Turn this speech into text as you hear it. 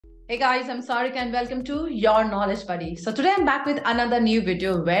Hey guys, I'm Sarika and welcome to Your Knowledge Buddy. So today I'm back with another new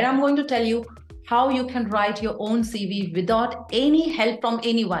video where I'm going to tell you how you can write your own CV without any help from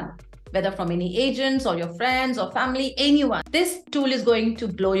anyone, whether from any agents or your friends or family, anyone. This tool is going to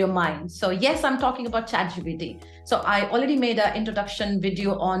blow your mind. So yes, I'm talking about ChatGPT. So I already made an introduction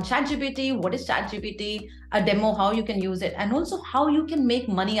video on ChatGPT. What is ChatGPT? A demo, how you can use it, and also how you can make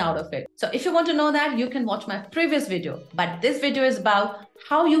money out of it. So if you want to know that, you can watch my previous video. But this video is about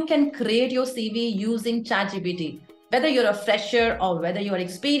how you can create your CV using ChatGPT. Whether you're a fresher or whether you're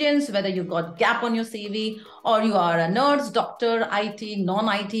experienced, whether you got gap on your CV, or you are a nurse, doctor, IT,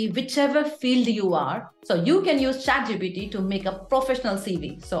 non-IT, whichever field you are. So you can use ChatGPT to make a professional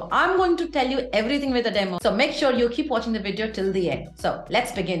CV. So I'm going to tell you everything with a demo. So make sure you keep watching the video till the end. So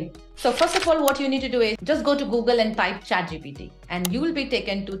let's begin. So first of all, what you need to do is just go to Google and type ChatGPT and you will be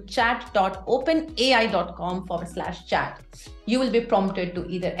taken to chat.openai.com/chat. You will be prompted to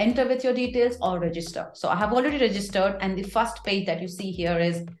either enter with your details or register. So I have already registered, and the first page that you see here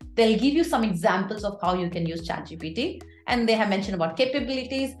is they'll give you some examples of how you can use ChatGPT, and they have mentioned about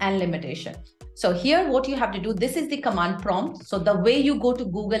capabilities and limitation. So here what you have to do, this is the command prompt. So the way you go to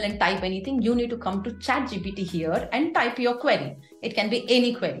Google and type anything, you need to come to ChatGPT here and type your query. It can be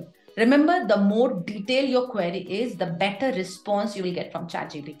any query. Remember, the more detailed your query is, the better response you will get from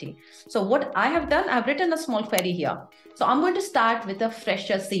ChatGPT. So what I have done, I've written a small query here. So I'm going to start with a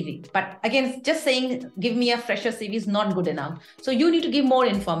fresher CV. But again, just saying, give me a fresher CV is not good enough. So you need to give more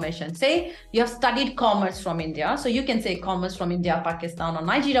information. Say you have studied commerce from India. So you can say commerce from India, Pakistan, or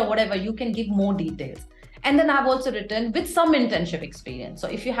Nigeria, whatever. You can give more details. And then I've also written with some internship experience. So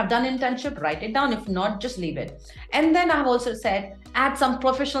if you have done internship, write it down. If not, just leave it. And then I've also said, add some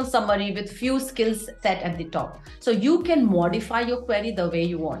professional summary with few skills set at the top. So you can modify your query the way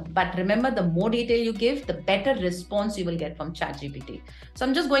you want. But remember, the more detail you give, the better response you will get from ChatGPT. So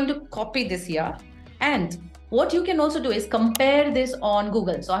I'm just going to copy this here. And what you can also do is compare this on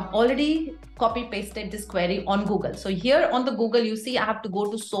Google. So I've already copy pasted this query on Google. So here on the Google, you see I have to go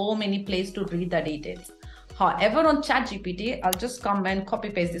to so many places to read the details. However, on ChatGPT, I'll just come and copy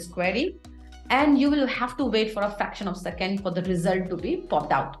paste this query, and you will have to wait for a fraction of a second for the result to be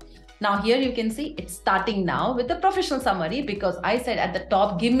popped out. Now here you can see it's starting now with the professional summary, because I said at the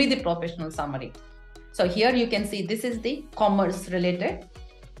top, give me the professional summary. So here you can see this is the commerce related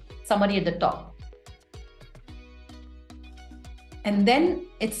summary at the top. And then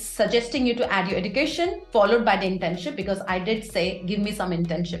it's suggesting you to add your education followed by the internship, because I did say, give me some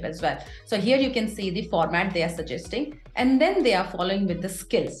internship as well. So here you can see the format they are suggesting, and then they are following with the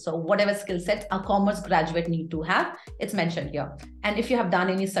skills. So whatever skill sets a commerce graduate need to have, it's mentioned here. And if you have done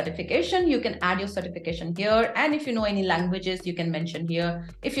any certification, you can add your certification here. And if you know any languages, you can mention here.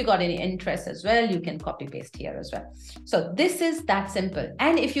 If you got any interest as well, you can copy paste here as well. So this is that simple.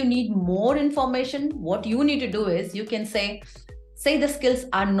 And if you need more information, what you need to do is you can say the skills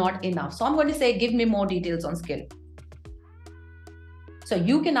are not enough. So I'm going to say, give me more details on skill. So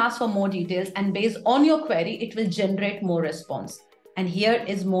you can ask for more details, and based on your query, it will generate more response. And here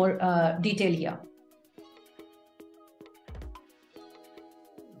is more detail here.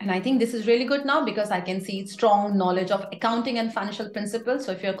 And I think this is really good now, because I can see strong knowledge of accounting and financial principles.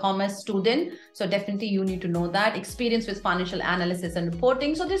 So if you're a commerce student, so definitely you need to know that. Experience with financial analysis and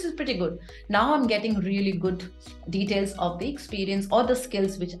reporting. So this is pretty good. Now I'm getting really good details of the experience or the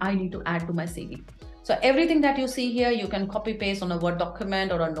skills which I need to add to my CV. So everything that you see here, you can copy paste on a Word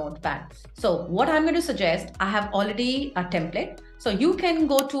document or a notepad. So what I'm going to suggest, I have already a template. So you can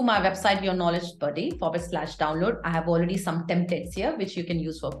go to my website, Your Knowledge Buddy /download. I have already some templates here, which you can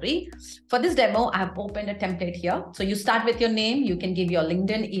use for free. For this demo, I have opened a template here. So you start with your name, you can give your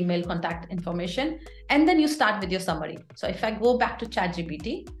LinkedIn, email, contact information, and then you start with your summary. So if I go back to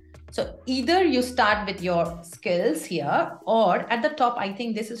ChatGPT, so either you start with your skills here, or at the top, I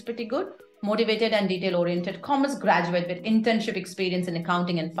think this is pretty good. Motivated and detail-oriented commerce graduate with internship experience in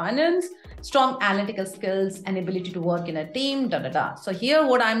accounting and finance, strong analytical skills and ability to work in a team, So here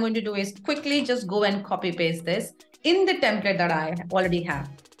what I'm going to do is quickly just go and copy paste this in the template that I already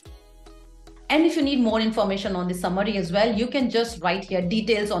have. And if you need more information on the summary as well, you can just write here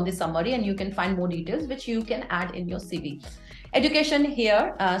details on the summary, and you can find more details which you can add in your CV. Education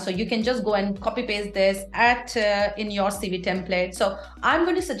here, so you can just go and copy paste this in your CV template. So I'm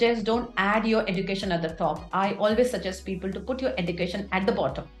going to suggest, don't add your education at the top. I always suggest people to put your education at the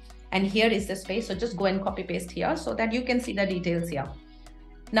bottom. And here is the space. So just go and copy paste here so that you can see the details here.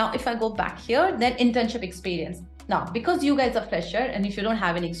 Now, if I go back here, then internship experience. Now, because you guys are fresher and if you don't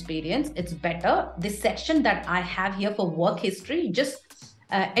have any experience, it's better. This section that I have here for work history, just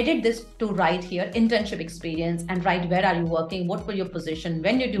edit this to write here internship experience and write where are you working, what were your position,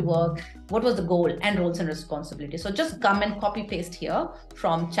 when did you work, what was the goal, and roles and responsibilities. So just come and copy paste here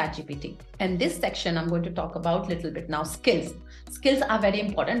from ChatGPT. And this section I'm going to talk about a little bit now. Skills. Skills are very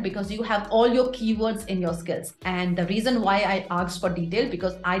important because you have all your keywords in your skills. And the reason why I asked for detail,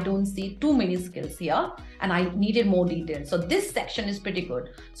 because I don't see too many skills here and I needed more details. So this section is pretty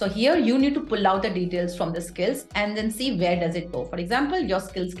good. So here you need to pull out the details from the skills and then see where does it go. For example, your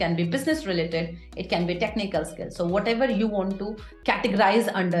skills can be business related, it can be technical skills. So whatever you want to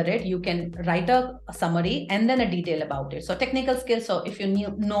categorize under it, you can write a summary and then a detail about it. So technical skills, so if you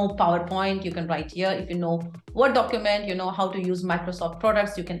know PowerPoint, you can write here. If you know Word document, you know how to use Microsoft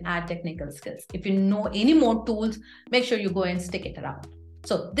products, you can add technical skills. If you know any more tools, make sure you go and stick it around.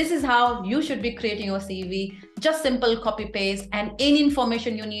 So this is how you should be creating your CV. Just simple copy paste, and any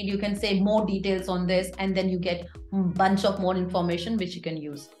information you need, you can say more details on this, and then you get a bunch of more information which you can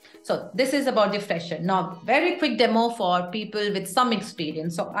use. So this is about the fresher. Now, very quick demo for people with some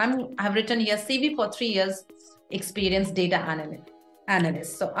experience. So I've written here CV for 3 years experience data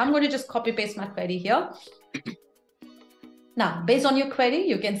analyst. So I'm going to just copy paste my query here. Now, based on your query,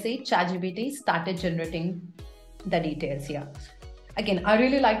 you can see ChatGPT started generating the details here. Again, I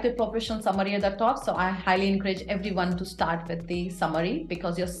really like the professional summary at the top. So I highly encourage everyone to start with the summary,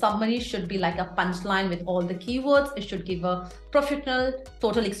 because your summary should be like a punchline with all the keywords. It should give a professional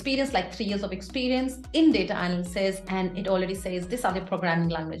total experience, like 3 years of experience in data analysis. And it already says these are the programming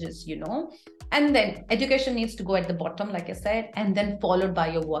languages, you know. And then education needs to go at the bottom, like I said, and then followed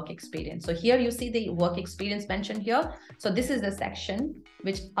by your work experience. So here you see the work experience mentioned here. So this is the section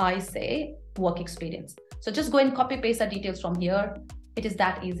which I say work experience. So just go and copy paste the details from here. It is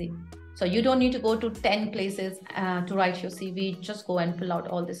that easy. So you don't need to go to 10 places to write your CV. Just go and pull out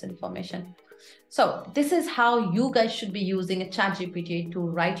all this information. So this is how you guys should be using a ChatGPT to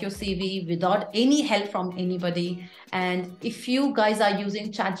write your CV without any help from anybody. And if you guys are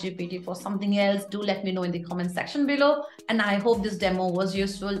using ChatGPT for something else, do let me know in the comment section below. And I hope this demo was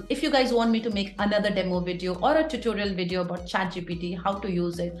useful. If you guys want me to make another demo video or a tutorial video about ChatGPT, how to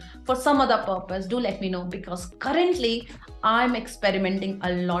use it for some other purpose, do let me know, because currently I'm experimenting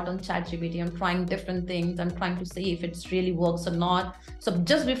a lot on ChatGPT. I'm trying different things. I'm trying to see if it really works or not. So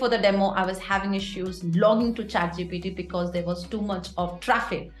just before the demo, I was having issues logging to ChatGPT because there was too much of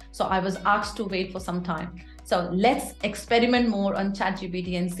traffic. So I was asked to wait for some time. So let's experiment more on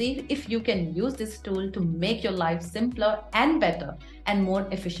ChatGPT and see if you can use this tool to make your life simpler and better and more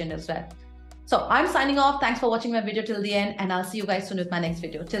efficient as well. So I'm signing off. Thanks for watching my video till the end, and I'll see you guys soon with my next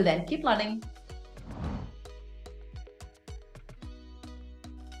video. Till then, keep learning.